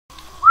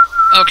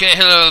Okay,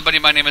 hello everybody,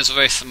 my name is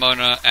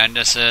Raysomona, and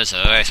this is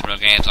Raysomona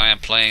Games. I am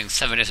playing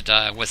 7 Days to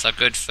Die with a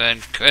good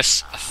friend,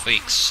 Chris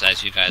Freaks,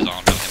 as you guys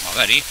all know him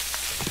already,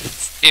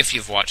 if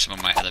you've watched some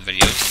of my other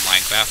videos on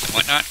Minecraft and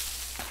whatnot.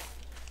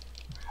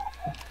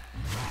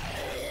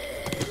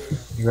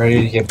 You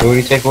ready to get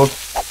booty tickled?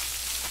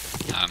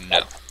 No.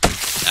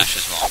 That's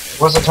just wrong,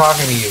 dude. Wasn't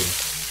talking to you.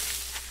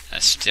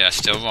 That's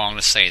still wrong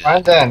to say that.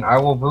 Fine then, I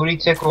will booty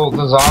tickle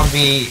the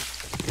zombie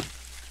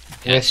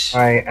Yes. with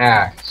my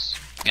axe.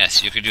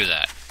 Yes, you can do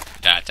that.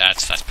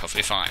 That's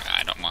perfectly fine,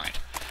 I don't mind.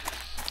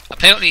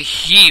 Apparently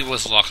he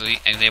was lucky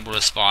and able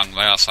to spawn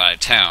right outside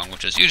town,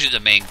 which is usually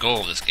the main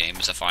goal of this game,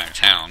 is to find a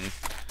town.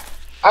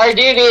 I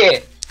did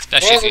it!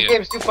 Especially Man, this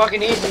game's too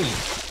fucking easy.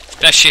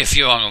 Especially if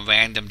you're on a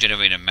random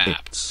generated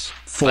map.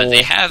 But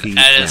they have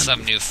added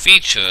some new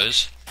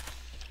features,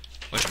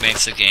 which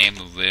makes the game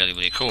really,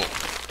 really cool.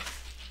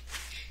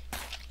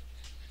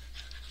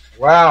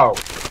 Wow.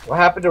 What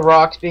happened to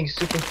rocks being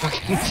super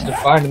fucking easy to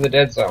find in the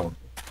dead zone?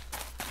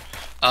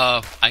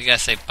 I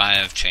guess they might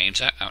have changed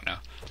that. I don't know.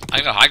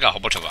 I got a whole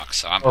bunch of rocks,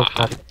 so I'm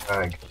not.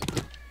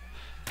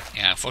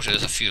 Yeah, unfortunately,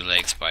 there's a few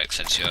lag spikes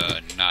since you're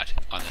not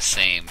on the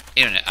same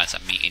internet as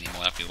me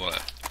anymore like we were.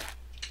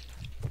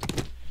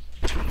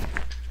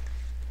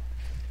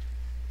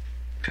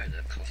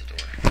 Close the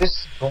door. This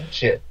is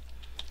bullshit.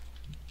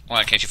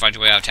 Why, can't you find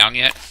your way out of town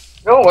yet?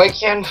 No, I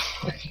can't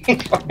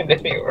find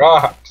any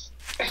rocks.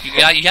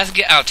 You have to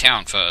get out of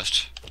town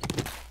first.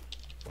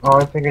 Oh,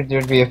 I figured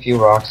there'd be a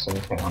few rocks in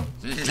town.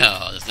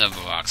 No, there's never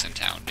rocks in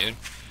town, dude.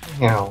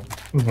 No,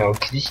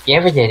 cause it's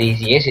never that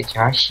easy, is it,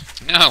 Josh?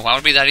 No, why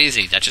would it be that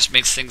easy? That just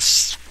makes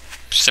things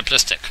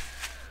simplistic.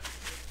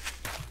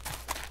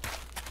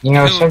 You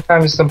know,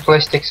 sometimes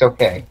simplistic's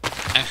okay.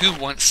 And who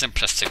wants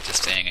simplistic this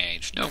day and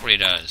age? Nobody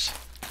does.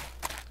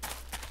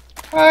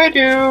 I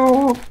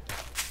do.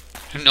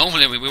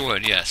 Normally we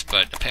would, yes,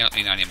 but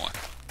apparently not anymore.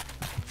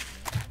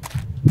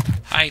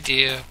 Hi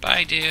dear,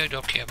 bye dear,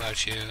 don't care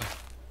about you.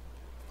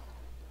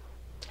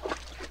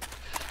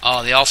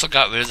 Oh, they also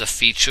got rid of the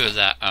feature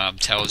that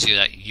tells you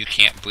that you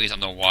can't breathe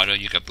underwater,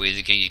 you can breathe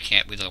again, you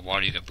can't breathe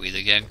underwater, you can breathe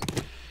again.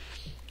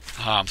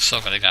 Oh, I'm so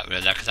glad they got rid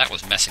of that, because that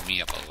was messing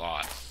me up a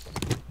lot.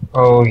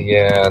 Oh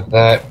yeah,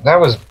 that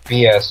was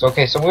BS.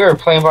 Okay, so we were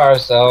playing by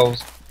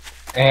ourselves,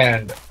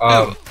 and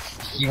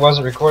he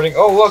wasn't recording.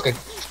 Oh look,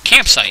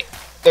 Campsite!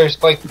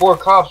 There's like 4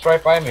 cops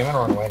right by me. I'm gonna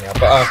run away now.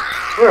 But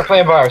we were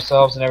playing by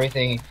ourselves and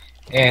everything,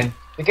 and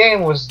the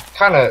game was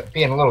kind of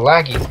being a little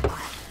laggy.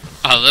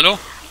 A little?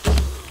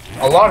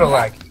 A lot of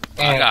laggy.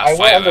 And I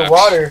went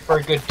underwater for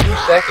a good 2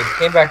 seconds,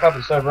 came back up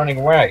and started running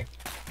away.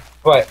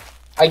 But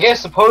I guess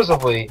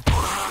supposedly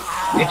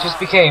it just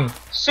became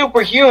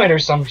superhuman or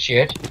some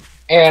shit,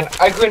 and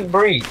I couldn't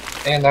breathe,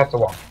 and that's a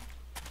wall.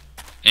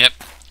 Yep.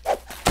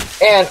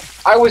 And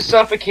I was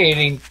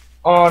suffocating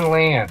on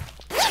land.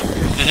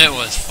 It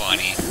was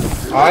funny.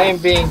 I am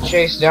being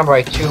chased down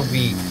by 2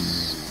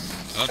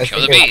 bees. Oh,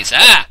 kill the bees.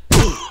 Ah!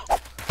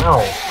 No,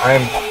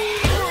 I'm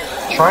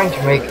trying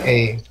to make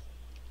a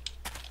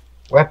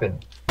weapon.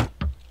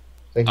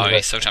 Oh,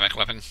 you're still trying to make a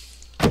weapon?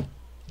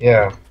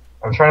 Yeah.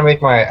 I'm trying to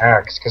make my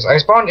axe, because I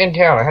spawned in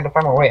town. I had to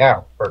find my way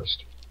out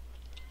first.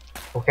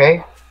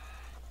 Okay?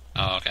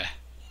 Oh, okay.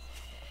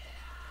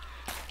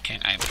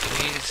 Can I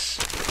please...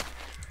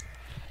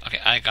 Okay,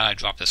 I gotta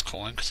drop this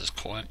corn, because this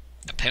corn...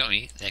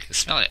 Apparently, they can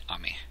smell it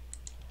on me.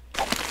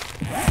 So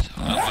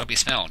I don't want to be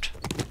smelled.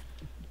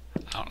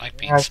 I don't like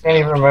being smelled. I can't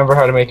even remember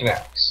how to make an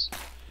axe.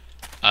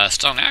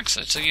 Stone axe,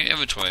 it's in your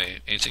inventory.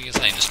 It's in your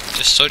thing.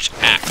 Just search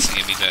axe and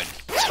you'll be good.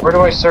 Where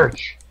do I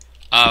search?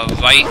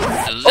 Right,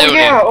 oh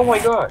yeah, oh my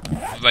god.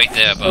 Right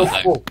there above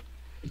so cool.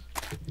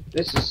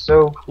 This is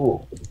so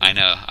cool. I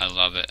know, I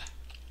love it.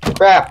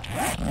 Crap!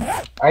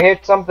 I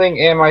hit something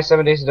and my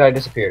 7 Days to Die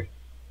disappeared.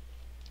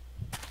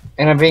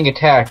 And I'm being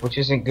attacked, which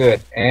isn't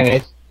good. And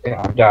it's...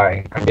 I'm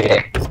dying. I'm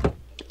dead.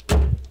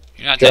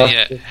 You're not dead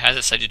yet.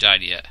 Hasn't said you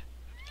died yet.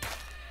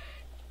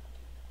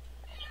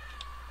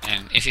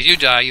 And if you do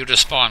die, you'll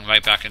just spawn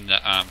right back in the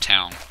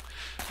town.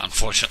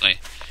 Unfortunately.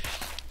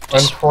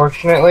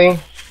 Unfortunately?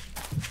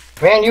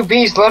 Man, you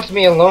bees left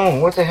me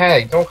alone. What the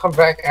heck? Don't come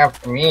back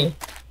after me.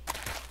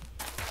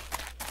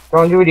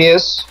 Don't do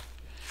this.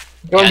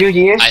 Don't do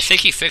this. I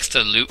think he fixed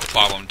the loot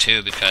problem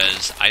too,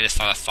 because I just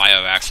found a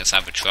fire axe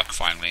inside of a truck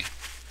finally.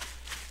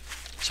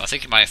 So I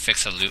think you might have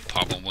fixed the loot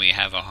problem where you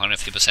have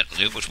 150%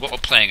 loot, which is what we're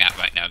playing at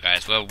right now,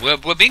 guys. We're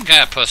being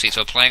kind of pussies.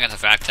 We're playing at the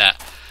fact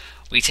that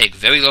we take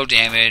very low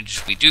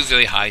damage, we do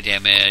very high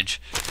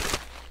damage.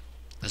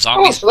 The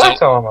zombies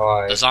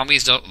the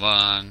zombies don't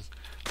run.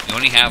 We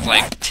only have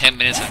like 10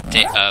 minutes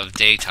of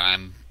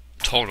daytime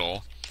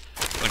total.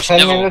 Which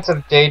 10 minutes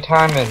of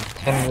daytime and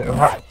 10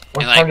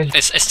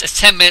 minutes... It's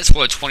 10 minutes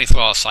for a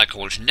 24-hour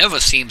cycle, which never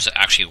seems to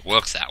actually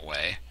work that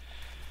way.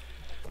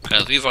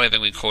 Because we've already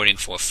been recording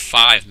for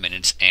 5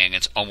 minutes, and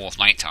it's almost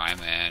nighttime,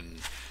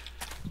 and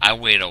I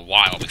waited a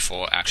while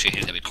before actually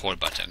hitting the record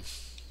button.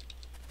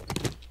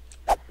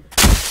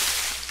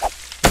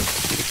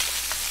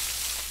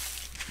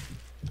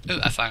 Ooh,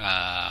 I found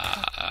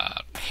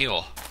a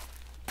heal.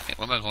 Okay,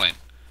 where am I going?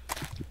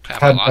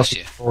 crap, I lost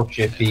you.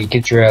 Bullshit, B.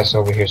 Get your ass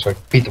over here so I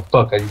can beat the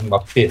fuck out of you with my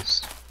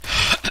fist.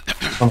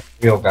 I'm a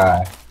real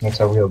guy. That's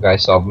how real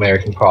guys solve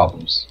American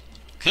problems.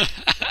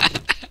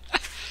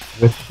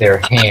 With their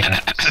hands.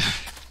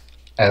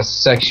 As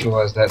sexual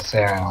as that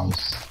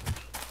sounds.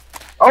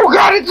 Oh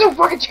god, it's so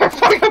fucking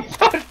terrifying!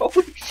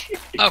 Holy shit!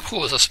 Oh,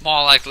 cool. It's a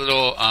small, like,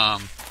 little,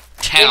 town.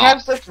 They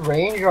have such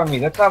range on me.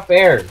 That's not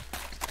fair.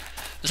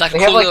 It's like they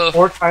have like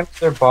 4 times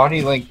their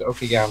body length.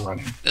 Okay, yeah, I'm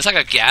running. There's like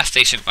a gas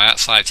station right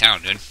outside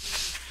town, dude.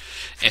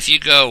 If you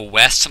go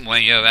west from where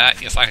you're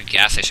at, you'll find a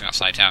gas station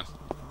outside town.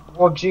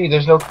 Well, gee,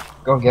 there's no...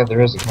 Oh, yeah,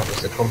 there is a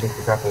compass. I totally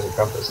forgot there's a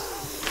compass.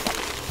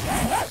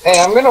 Hey,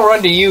 I'm gonna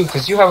run to you,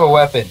 because you have a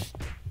weapon.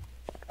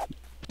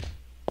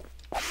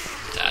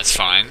 That's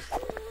fine.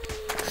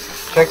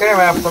 Check out your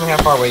map. Tell me how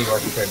far away you are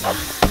compared to me.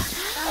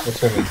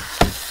 What's with me?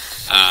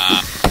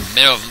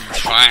 Middle of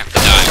trying to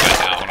die right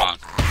now. Hold on.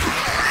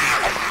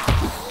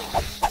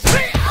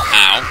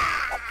 Ow.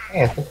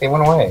 Hey, I think they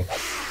went away.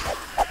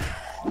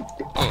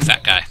 Oh,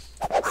 fat guy.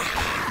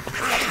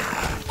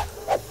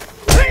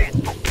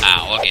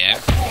 Ow, again.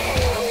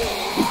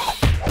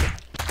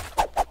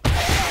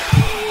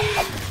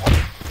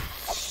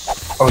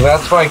 Oh,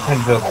 that's why I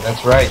couldn't build it.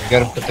 That's right. You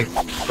gotta put the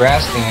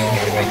grass thing in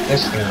here to make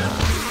this thing.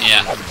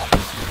 Yeah.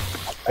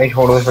 I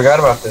totally forgot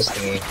about this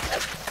thingy.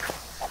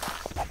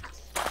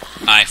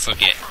 I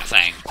forget a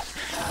thing.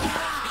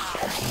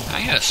 I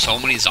have so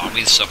many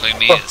zombies circling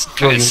me, it's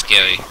kind of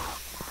scary.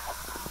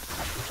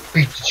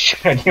 Beat the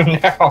shit out of you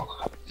now.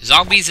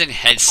 Zombies in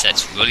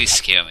headsets really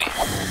scare me.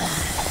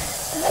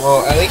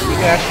 Well, at least we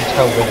can actually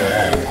tell where they're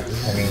at.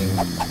 I mean...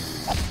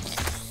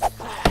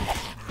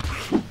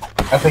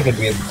 I think it'd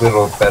be a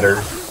little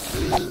better.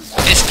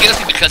 It scares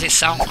me because they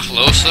sound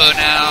closer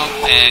now,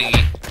 and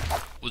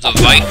with the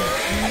right,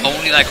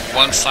 only like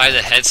one side of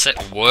the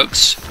headset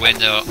works when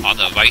they're on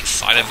the right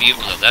side of you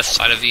or the left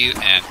side of you,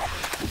 and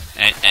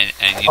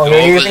you go over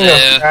there. Oh, you're using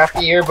those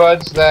crappy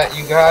earbuds that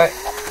you got?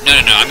 No,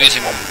 I'm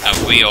using a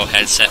real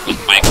headset with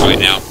mic right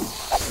now.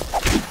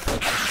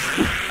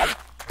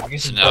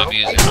 So no,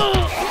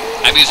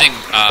 I'm using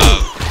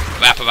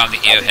wrap around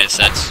the ear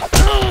headsets.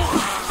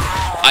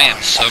 I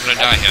am so gonna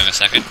die here in a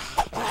second.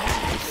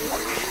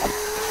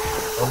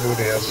 Don't do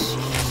this.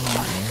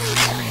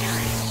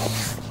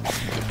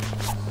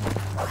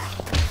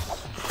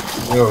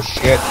 Oh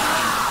shit.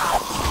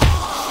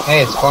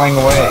 Hey, it's flying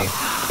away.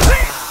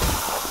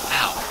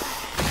 Ow.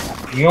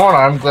 You know what,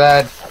 I'm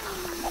glad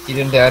he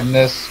didn't add in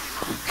this.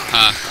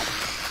 Huh.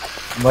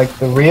 Like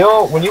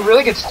when you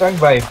really get stung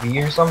by a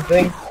bee or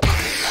something,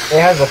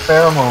 it has a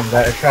pheromone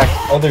that attracts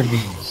other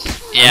bees.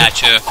 Yeah,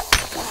 true.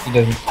 He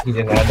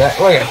didn't add that.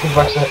 Oh yeah,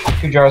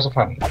 $2 jars of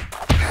honey.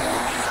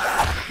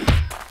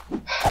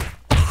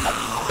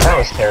 That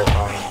was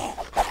terrifying.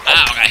 Ow,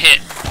 I got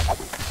hit.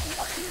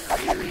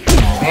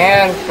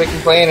 Man, quit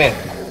complaining.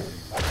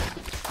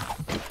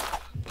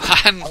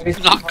 I'm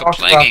not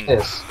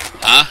complaining.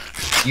 Huh?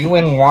 You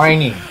and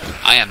whining.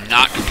 I am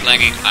not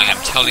complaining. I am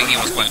telling you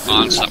what's going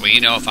on so that way you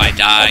know if I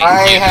die,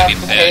 I you have can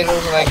be prepared.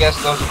 potatoes and I guess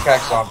those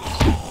attract zombies.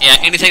 Yeah,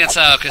 anything that's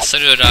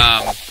considered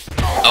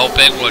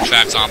open will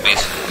attract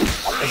zombies.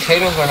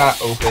 Potatoes are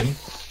not open.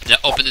 They're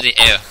open to the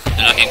air.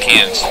 They're not in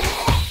cans.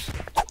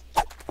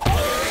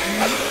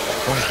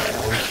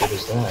 What shit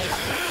is that?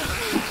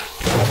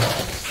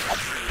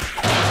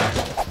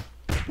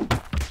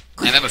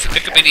 And remember, if you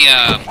pick up any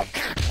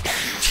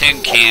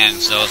tin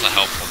cans, those are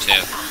helpful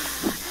too.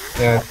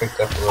 Yeah, I picked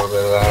up a little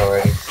bit of that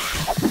already.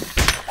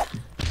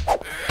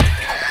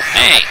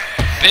 Hey,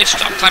 bitch,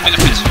 stop climbing the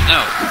fence.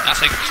 No, not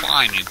say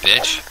climb, you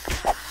bitch.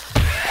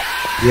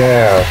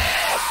 Yeah.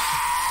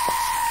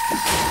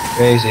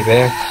 Crazy,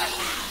 bitch.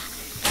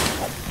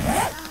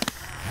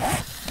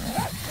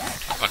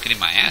 I'm getting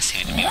my ass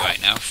handed to me right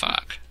now.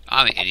 Fuck.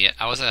 I'm an idiot.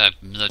 I was at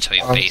a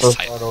military base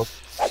type. I was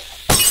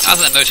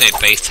at a military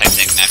base type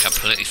thing and I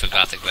completely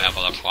forgot to grab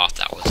all the cloth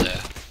that was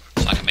there.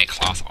 So I can make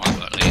cloth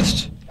armor at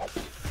least.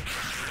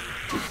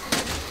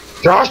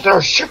 Josh,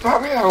 there's shit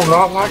on me. I do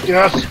not like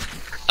this.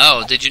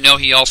 Oh, did you know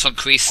he also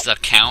increased the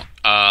count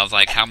of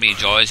like how many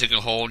jars you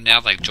can hold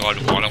now? Like jar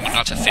of water went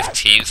up to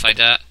 15, stuff like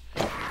that.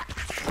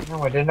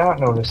 No, I did not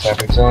notice that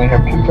because I only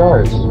have 2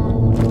 jars.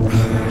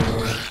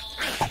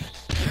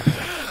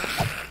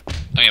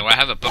 Okay, well I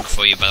have a book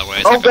for you by the way.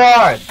 It's Oh like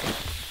god!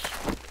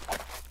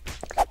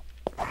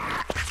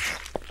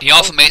 He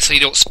also made so you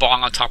don't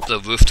spawn on top of the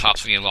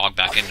rooftops when you log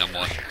back in no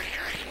more.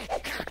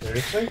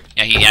 Seriously?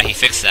 Yeah, he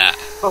fixed that.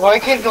 But I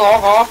can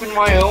log off in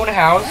my own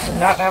house and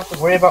not have to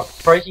worry about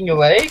breaking a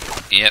leg?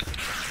 Yep.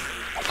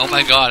 Oh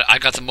my god, I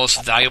got the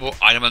most valuable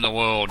item in the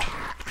world.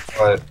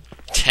 What?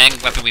 10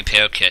 weapon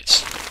repair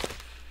kits.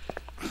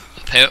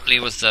 Apparently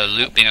with the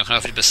loot being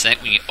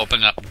 150% when you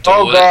open up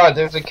doors. Oh god,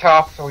 there's a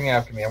cop coming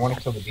after me. I want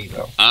to kill the bee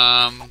though.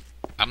 I'm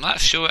not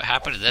sure what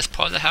happened to this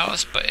part of the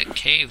house, but it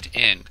caved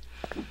in.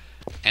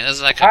 And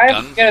there's like a gun.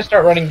 I'm gonna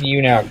start running to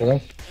you now,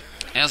 because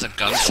There's a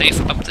gun safe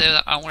up there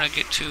that I want to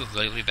get to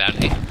really, really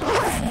badly.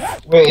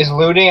 Wait, is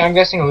looting? I'm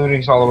guessing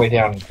looting's all the way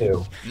down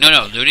too.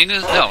 No, looting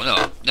is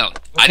no.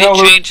 I didn't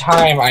change loot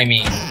time. I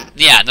mean.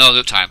 Yeah, no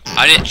loot time.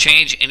 I didn't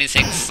change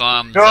anything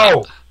from.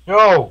 No,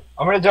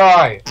 I'm gonna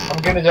die.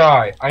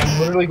 I'm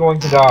literally going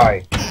to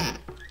die.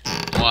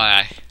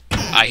 Why?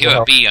 I hear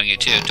a bee on you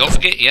too. Don't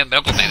forget, you have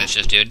medical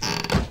bandages, dude.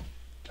 I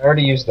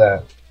already used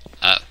that.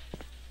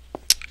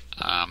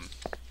 Um.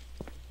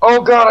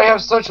 Oh god, I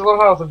have such low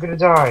health. I'm gonna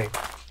die.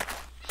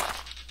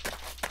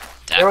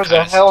 There was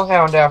a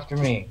hellhound after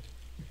me.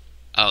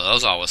 Oh,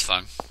 those are always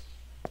fun.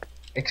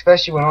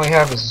 Especially when all you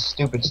have is a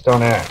stupid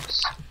stone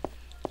axe.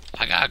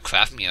 I gotta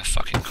craft me a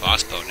fucking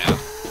crossbow now.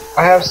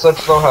 I have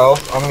such low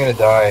health, I'm gonna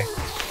die.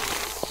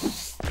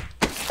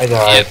 I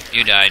died. Yep,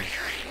 you died.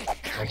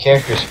 My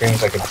character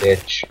screams like a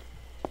bitch.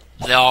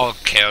 All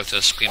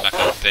characters scream like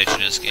a bitch in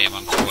this game,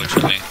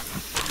 unfortunately.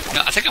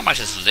 No, I think I might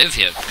just live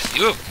here, because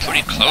you were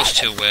pretty close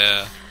to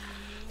where...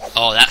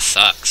 Oh, that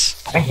sucks.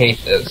 I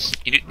hate this.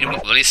 You know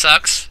what really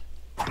sucks?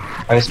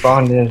 I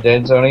spawned in a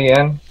dead zone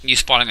again. You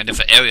spawned in a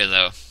different area,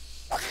 though.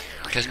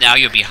 Because now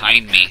you're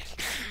behind me.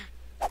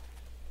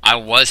 I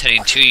was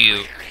heading to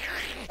you...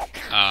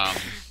 I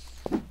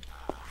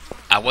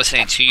was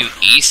heading to you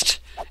east,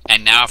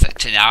 and now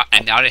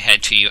to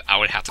head to you, I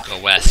would have to go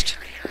west.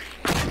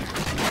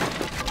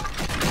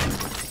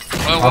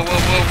 Whoa,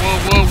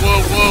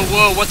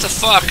 what the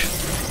fuck?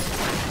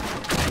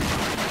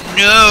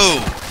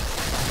 No!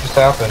 What just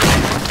happened?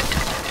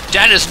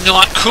 That is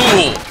not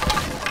cool!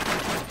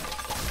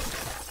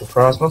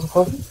 Surprise,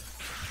 motherfucker?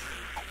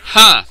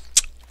 Huh.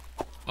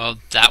 Well,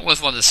 that was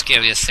one of the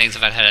scariest things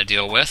I've had to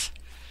deal with.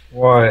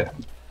 What?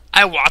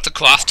 I walked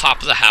across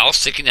top of the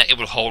house thinking that it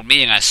would hold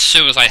me, and as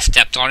soon as I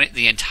stepped on it,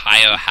 the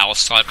entire house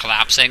started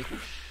collapsing.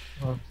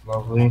 That's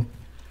lovely.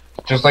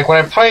 Just like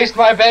when I placed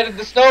my bed in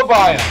the snow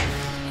biome!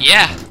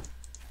 Yeah.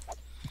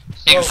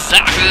 So,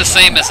 exactly the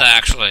same as that,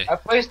 actually. I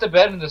placed a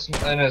bed in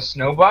a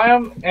snow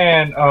biome,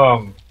 and,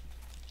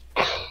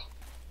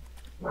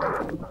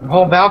 the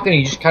whole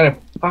balcony just kind of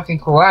fucking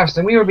collapsed,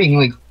 and we were being,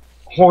 like,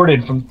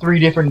 hoarded from 3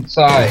 different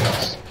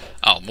sides.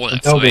 Oh, more than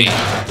 3.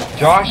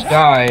 Josh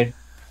died.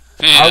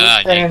 Yeah, I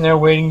was standing there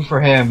waiting for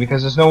him,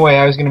 because there's no way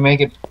I was gonna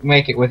make it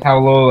with how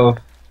low of...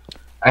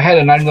 I had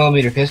a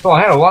 9mm pistol,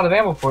 I had a lot of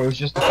ammo for it, it was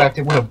just the fact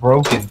it would have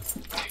broken.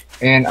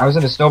 And I was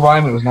in a snow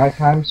biome, it was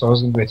nighttime, so I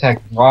was going to be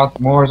attacked a lot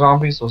more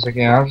zombies, so I was like,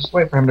 yeah, I'll just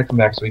wait for him to come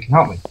back so he can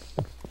help me.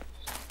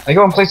 I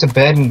go and place a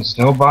bed in the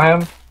snow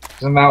biome,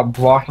 because I'm out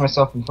blocking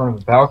myself in front of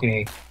the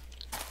balcony,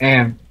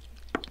 and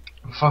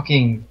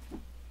fucking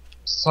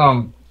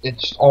it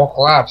just all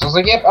collapsed. I was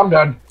like, yep, I'm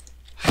done.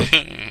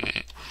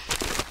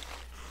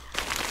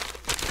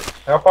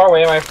 How far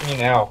away am I from you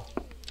now?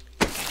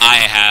 I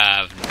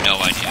have no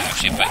idea,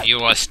 actually, but you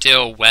are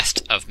still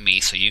west of me,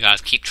 so you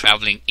guys keep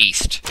traveling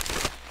east.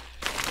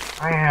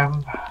 I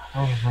am.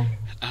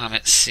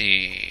 Let's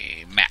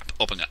see. Map.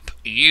 Open up.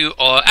 You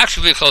are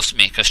actually really close to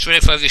me, because straight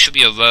in front of you should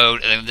be a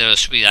road, and then there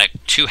should be like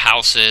 2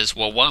 houses.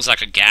 Well, one's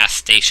like a gas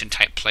station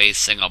type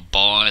place, and a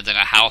barn, and then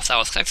a house that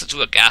was connected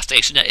to a gas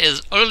station that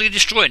is utterly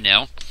destroyed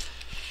now,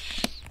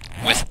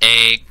 with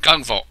a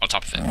gun vault on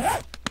top of it.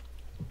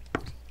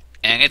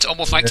 And it's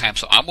almost nighttime,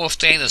 so I'm going to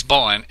stay in this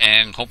barn,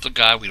 and hope to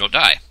God we don't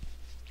die.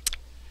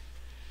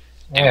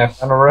 Yeah,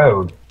 on a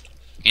road.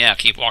 Yeah,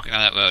 keep walking on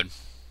that road.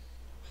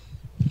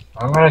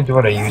 I'm gonna do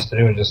what I used to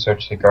do and just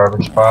search the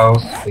garbage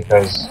piles,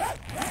 because...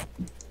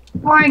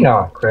 Why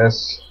not,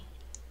 Chris?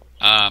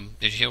 Did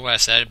you hear what I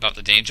said about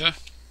the danger?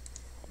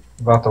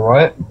 About the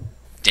what?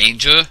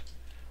 Danger?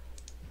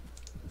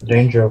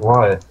 Danger of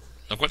what?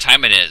 Look what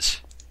time it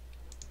is.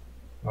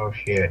 Oh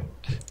shit.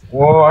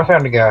 Whoa, I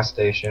found a gas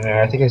station, and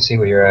I think I see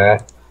where you're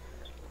at.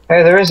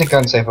 Hey, there is a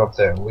gun safe up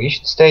there. We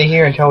should stay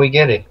here until we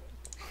get it.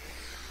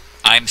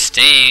 I'm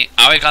staying...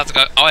 I already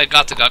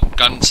got the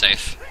gun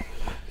safe.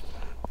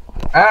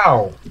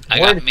 Ow! I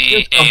got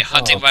me a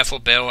hunting rifle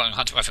barrel and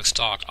hunting rifle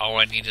stock. All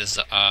I need is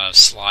a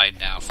slide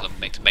now for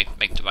them to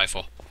make the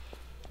rifle.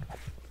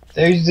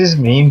 There's this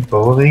mean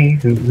bully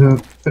who...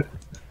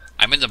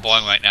 I'm in the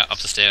barn right now, up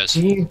the stairs.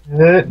 He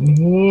hurt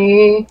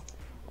me.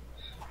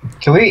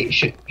 Can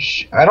we...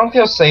 I don't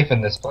feel safe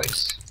in this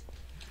place.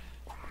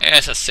 Yeah,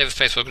 it's a safe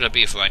place we're gonna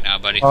be for right now,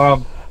 buddy.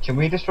 Can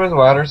we destroy the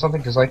ladder or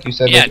something? Because like you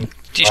said... Yeah,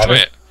 destroy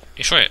it.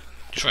 Destroy it.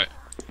 Destroy it.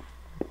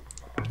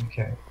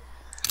 Okay.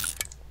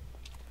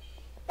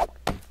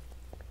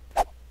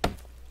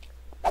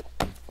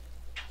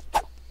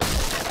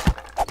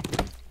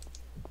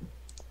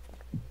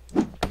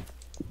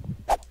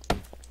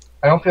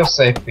 I don't feel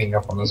safe being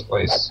up on this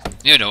place.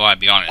 Neither do I, to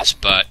be honest,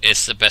 but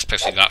it's the best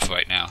place we got for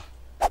right now.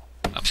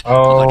 Oops.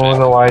 Oh,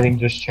 the lighting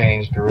just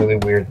changed really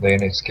weirdly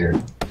and it scared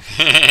me.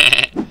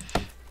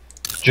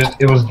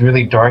 It was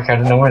really dark out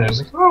of nowhere and I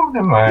was like, oh,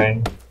 never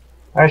mind.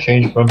 I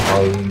changed my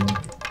mind.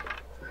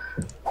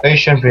 They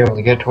shouldn't be able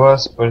to get to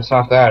us, but it's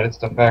not that, it's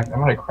the fact I'm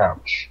gonna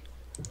crouch.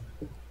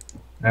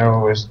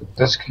 Now, is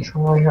this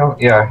controlling how?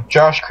 Yeah,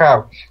 Josh,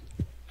 crouch.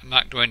 I'm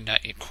not doing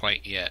that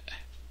quite yet.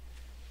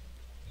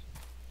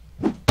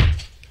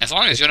 As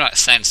long as you're not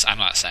sensed, I'm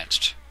not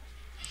sensed.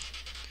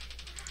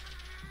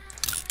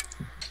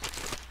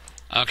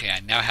 Okay, I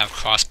now have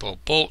crossbow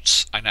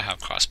bolts. I now have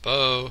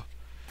crossbow.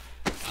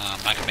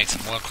 I can make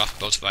some more crossbow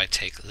bolts if I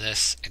take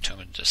this and turn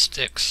it into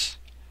sticks.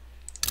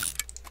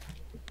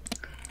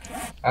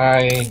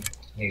 I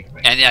need to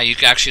make. And yeah, you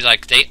can actually,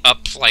 like, they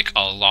up, like,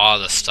 a lot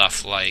of the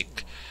stuff,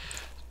 like,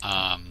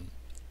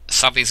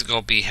 some things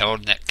will be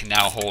held that can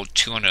now hold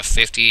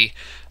 250.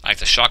 Like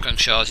the shotgun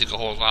shells, you can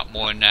hold a lot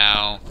more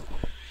now.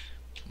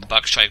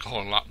 Buckshot, you can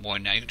hold a lot more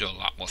now. You can do a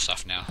lot more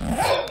stuff now.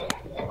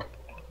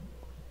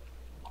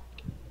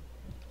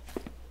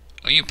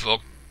 Oh, you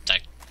broke,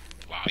 like,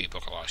 wow, you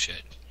broke a lot of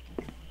shit.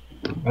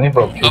 I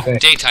broke two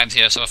things. Daytime's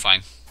here, so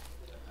fine.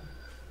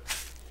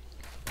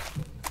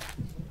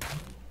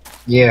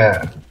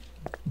 Yeah.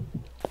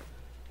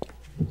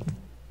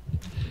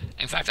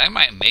 In fact, I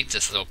might make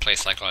this little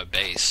place like our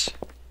base.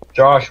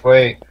 Josh,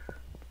 wait.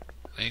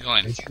 Where are you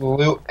going? Did you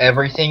loot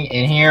everything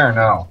in here or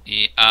no?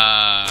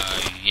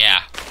 Yeah.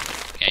 Yeah.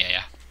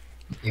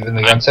 Even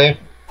the gun safe?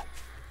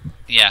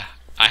 Yeah.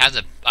 I have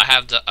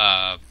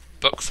the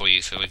book for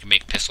you so we can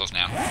make pistols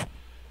now.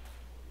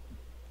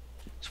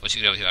 So once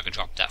you get over here, I can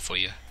drop that for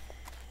you.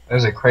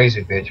 There's a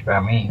crazy bitch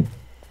about me.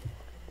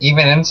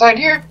 Even inside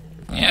here?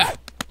 Yeah.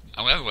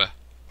 I'm everywhere.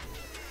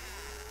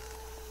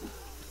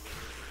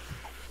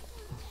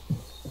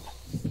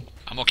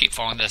 I'm gonna keep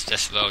following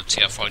this road,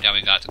 see how far down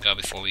we got to go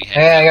before we head.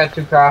 Hey, I got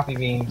 2 coffee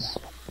beans.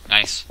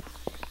 Nice.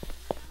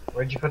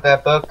 Where'd you put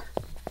that book?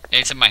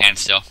 It's in my hand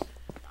still.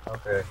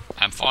 Okay.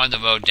 I'm following the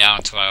road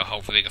down to where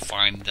hopefully we can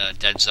find the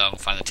dead zone,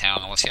 find the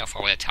town. I want to see how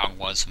far away the town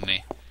was from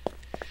me.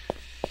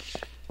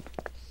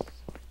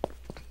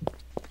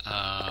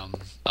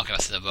 Okay,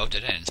 let's see, the road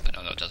dead ends, but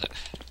no, it doesn't.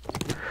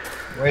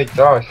 Wait,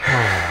 Josh.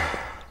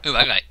 Ooh,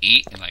 I gotta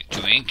eat and like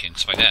drink and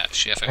stuff like that.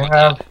 Shit, I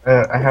forgot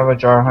I have a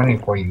jar of honey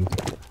for you.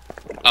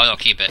 Oh no,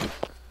 keep it.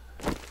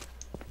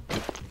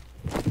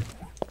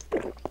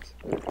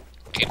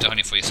 Keep the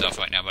honey for yourself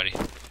right now, buddy.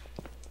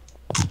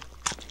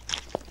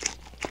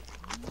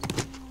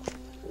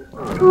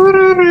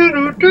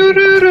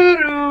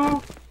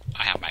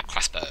 I have my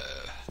crossbow.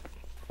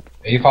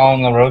 Are you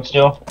following the road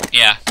still?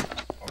 Yeah.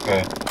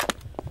 Okay.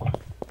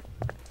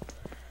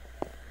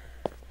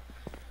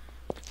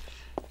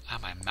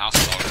 My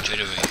mouth's all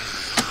jittery,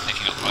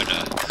 making it hard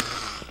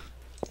to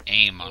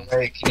aim on.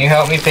 Hey, can you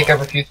help me pick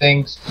up a few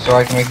things so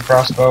I can make a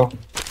crossbow?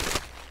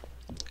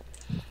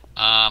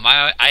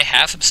 I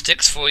have some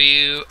sticks for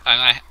you,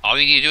 and all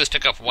you need to do is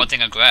pick up one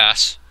thing of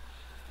grass,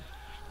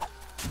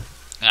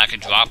 and I can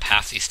drop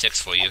half these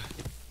sticks for you.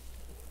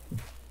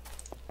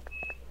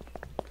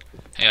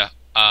 Here,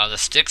 the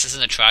sticks is in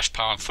the trash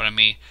pile in front of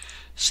me.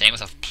 Same with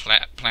the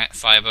plant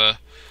fiber.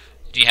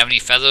 Do you have any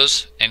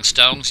feathers and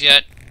stones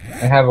yet?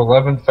 I have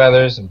 11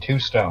 feathers and 2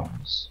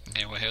 stones.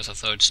 Okay, well here's a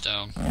 3rd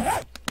stone.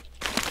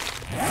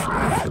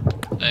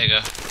 There you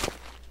go.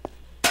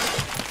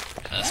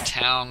 And this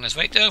town is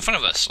right there in front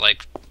of us,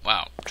 like,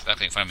 wow,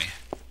 directly in front of me.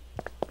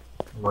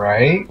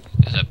 Right?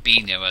 There's a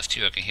bee near us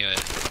too, I can hear it.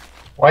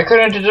 Why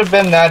couldn't it have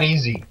been that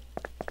easy?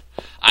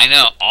 I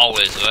know,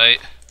 always, right?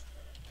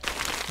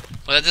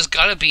 Well, there's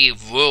gotta be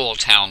rural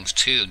towns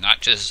too, not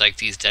just like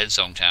these dead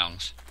zone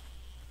towns.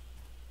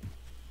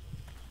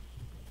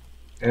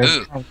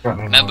 Ooh,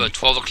 remember,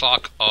 12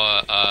 o'clock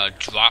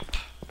drop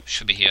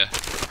should be here.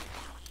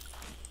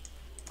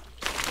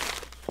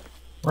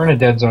 We're in a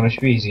dead zone, it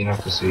should be easy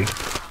enough to see.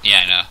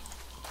 Yeah, I know.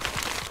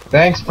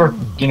 Thanks for,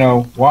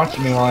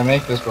 watching me while I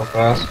make this real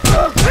fast.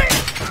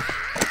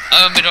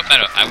 It don't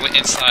matter. I went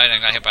inside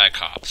and got hit by a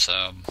cop,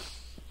 so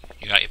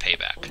you got your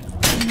payback.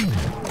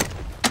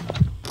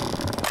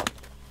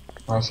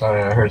 Oh,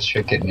 sorry, I heard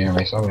shit getting near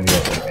me, so I'm gonna go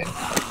away.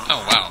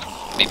 Oh,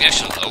 wow. Maybe I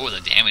should lower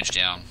the damage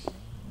down.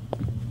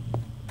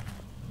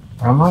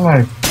 I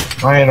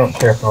don't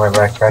care for my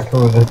backpack.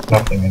 There's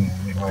nothing in it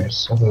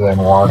anyways, other than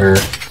water.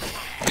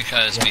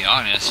 Because, to be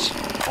honest...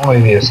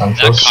 Only the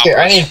essentials. Shit,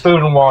 I need food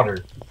and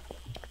water.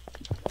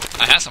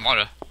 I have some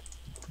water.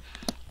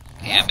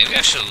 Yeah, maybe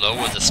I should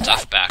lower the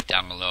stuff back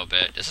down a little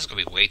bit. This is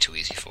gonna be way too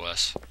easy for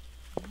us.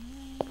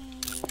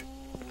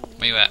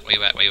 Where you at? Where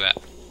you at? Where you at?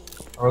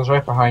 I was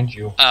right behind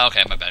you. Oh,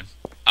 okay, my bad.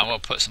 I will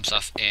put some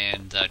stuff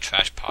in the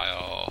trash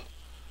pile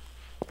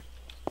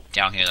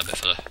down here a bit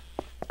further.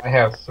 I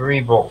have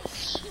 3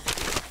 bolts.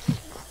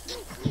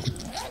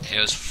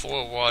 Here's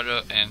 4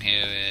 water, and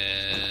here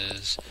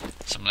is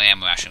some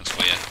lamb rations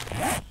for you.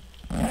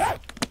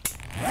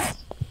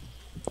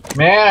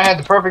 Man, I had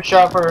the perfect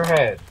shot for her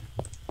head.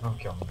 Don't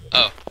kill me.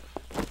 Oh.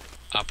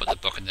 I'll put the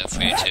book in there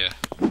for you too.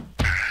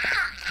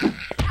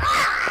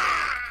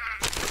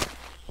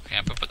 Okay,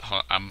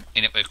 I'm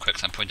in it really quick,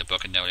 so I'm putting the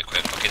book in there really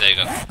quick. Okay, there you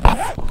go.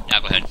 Now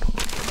go ahead.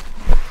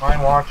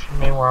 Mind watching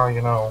me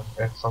while,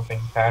 if something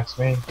attacks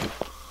me?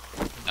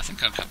 Nothing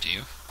can come to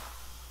you.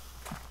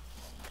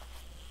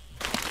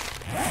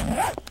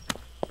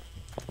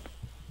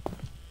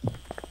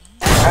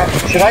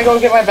 Should I go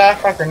get my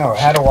backpack or no? It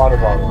had a water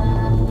bottle.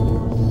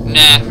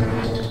 Nah.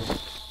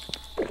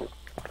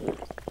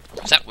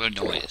 What's that weird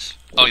noise?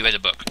 Oh, you read the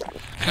book.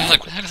 I was like,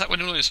 what the heck is that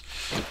weird noise?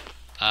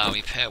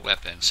 Repair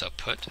weapon. So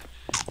put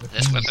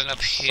this weapon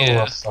up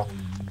here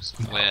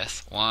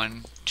with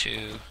 1,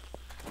 2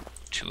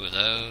 of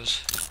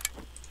those.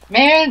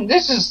 Man,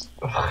 this is...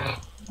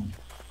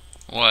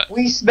 What?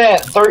 We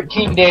spent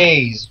 13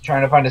 days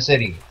trying to find a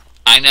city.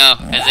 I know,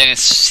 and then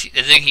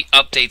he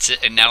updates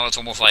it, and now it's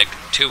almost like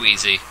too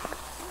easy.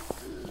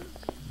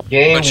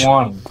 Day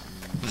 1.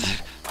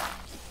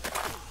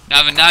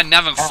 Not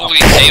even fully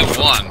day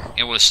 1.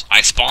 It was,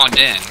 I spawned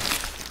in.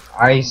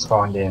 I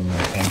spawned in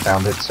and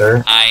found it,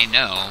 sir. I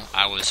know,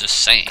 I was just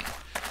saying.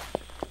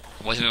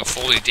 It wasn't even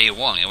fully day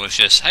 1, it was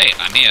just, hey,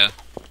 I'm here.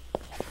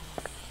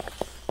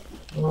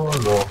 Oh,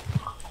 Lord.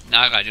 Now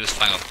all I gotta do is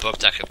find a book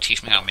that could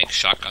teach me how to make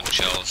shotgun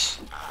shells.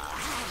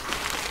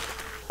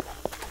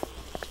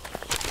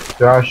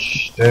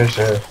 Josh, there's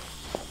a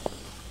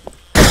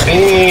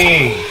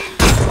bee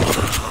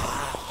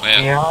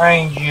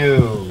behind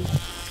you.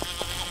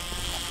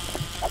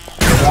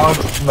 He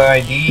wants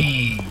my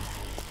D.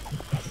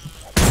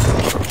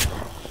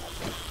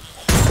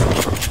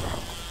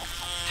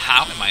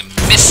 How am I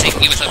missing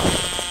you with a...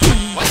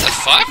 What the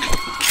fuck?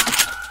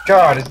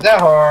 God, is that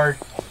hard?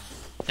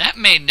 That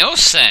made no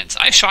sense.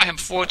 I shot him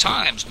 4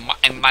 times,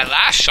 and my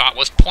last shot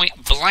was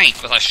point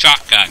blank with a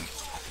shotgun.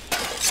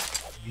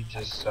 You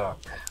just suck.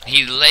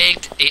 He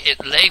lagged,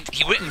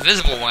 he went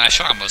invisible when I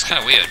shot him. It was kind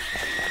of weird.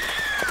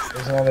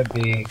 There's another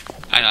bee.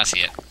 I don't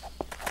see it.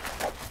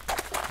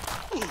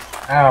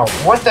 Ow,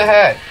 what the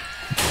heck?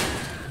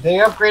 They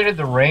upgraded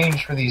the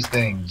range for these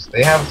things.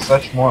 They have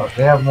more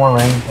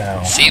range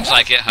now. Seems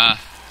like it, huh?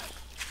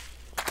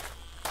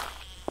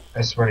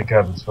 I swear to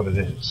God, that's what it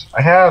is.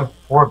 I have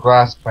 4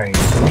 glass planes.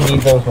 Do we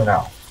need those or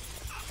no?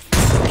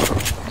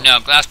 No,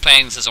 glass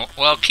planes is...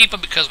 Well, keep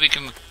them because we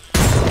can...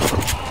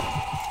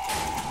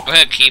 Go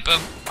ahead, keep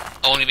them.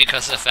 Only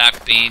because of the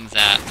fact being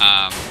that,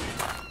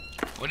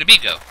 where did the bee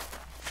go?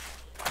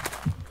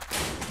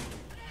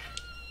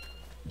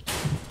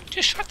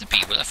 Just shot the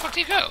bee. Where the fuck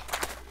did he go?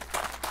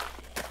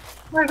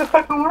 Where the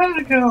fuck wanted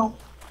to go?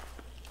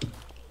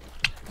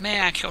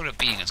 Man, I killed a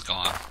bee and it's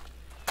gone.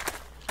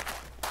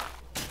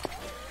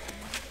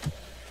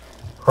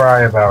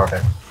 Cry about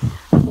it.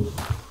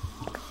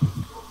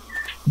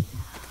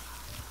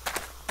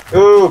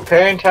 Ooh,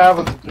 pain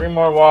tablets, 3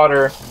 more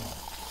water.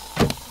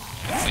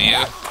 Good for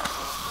you.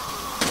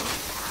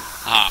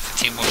 Ah,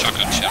 15 more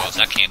shotgun shells.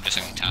 That came just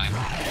in time.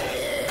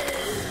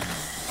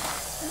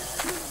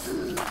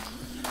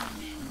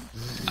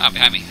 Ah,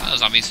 behind me. Hello,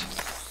 zombies. I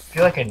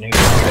feel like I knew you.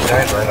 I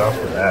died right off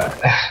of that.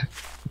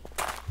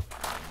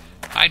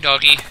 Hi,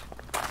 doggy.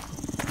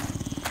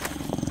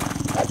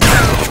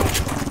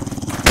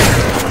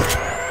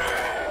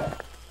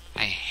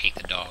 I hate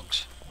the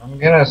dogs. I'm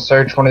gonna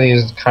search one of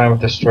these kind of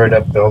destroyed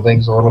up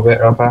buildings a little bit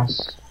real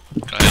fast.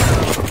 Go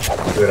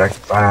ahead. See what I can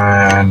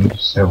find,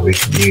 so we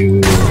can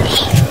use.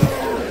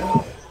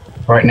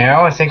 Right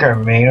now, I think our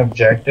main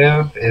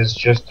objective is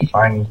just to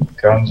find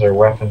guns or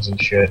weapons and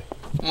shit.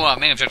 Well, our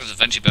main objective is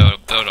eventually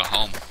build a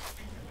home.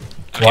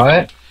 Okay,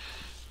 What?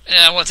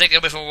 Yeah, well, thank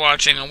everybody for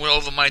watching. I'm well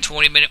over my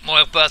 20-minute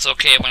mark, but that's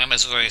okay. My name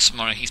is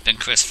Raysomona. He's been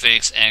Chris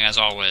Figgs, and as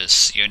always,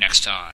 see you next time.